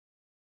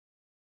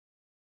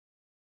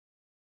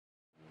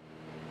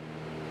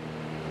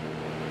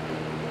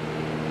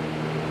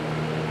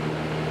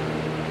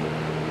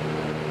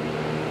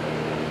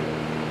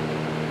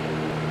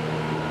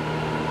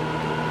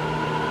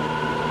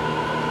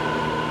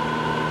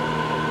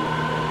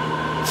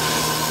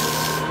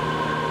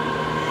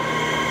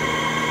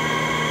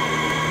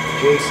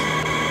Jason.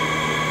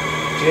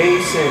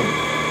 Jason.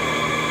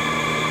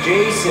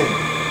 Jason.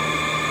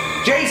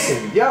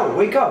 Jason, yo,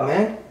 wake up,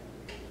 man.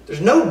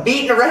 There's no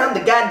beating around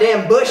the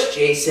goddamn bush,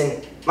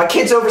 Jason. My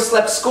kids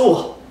overslept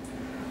school.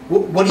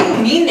 What do you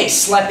mean they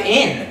slept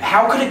in?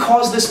 How could it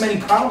cause this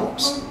many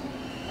problems?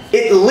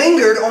 It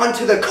lingered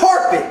onto the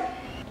carpet.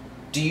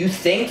 Do you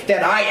think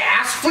that I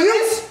asked for Do you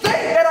this? think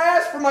that I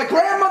asked for my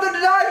grandmother to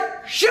die?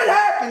 Shit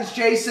happens,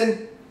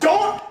 Jason.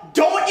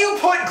 Don't you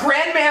put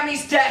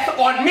Grandmammy's death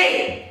on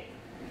me!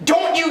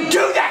 Don't you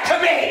do that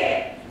to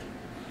me!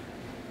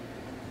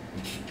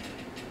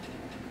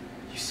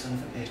 You son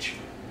of a bitch.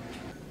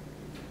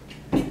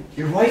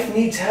 Your wife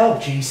needs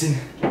help, Jason.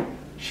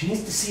 She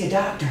needs to see a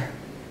doctor.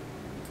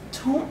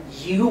 Don't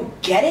you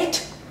get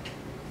it?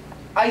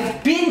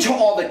 I've been to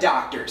all the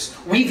doctors.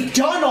 We've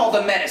done all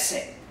the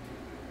medicine.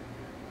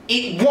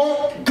 It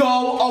won't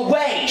go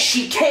away.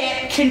 She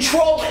can't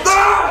control it.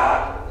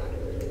 Ah!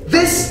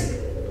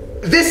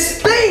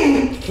 This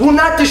thing will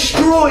not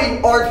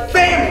destroy our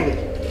family.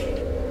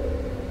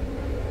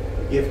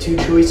 You have two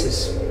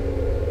choices.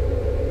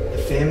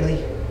 The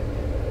family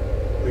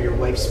or your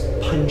wife's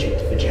pungent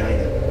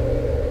vagina.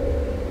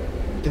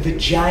 The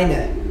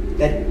vagina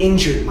that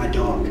injured my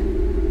dog.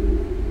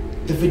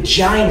 The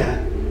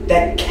vagina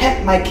that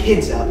kept my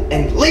kids up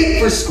and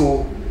late for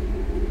school.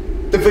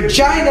 The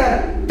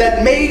vagina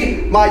that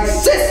made my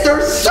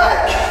sister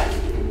sick!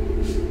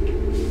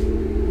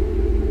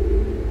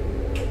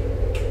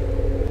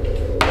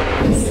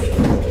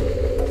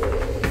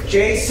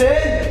 Jason!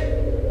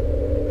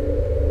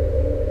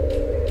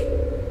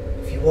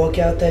 If you walk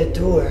out that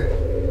door,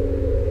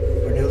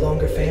 we're no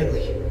longer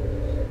family.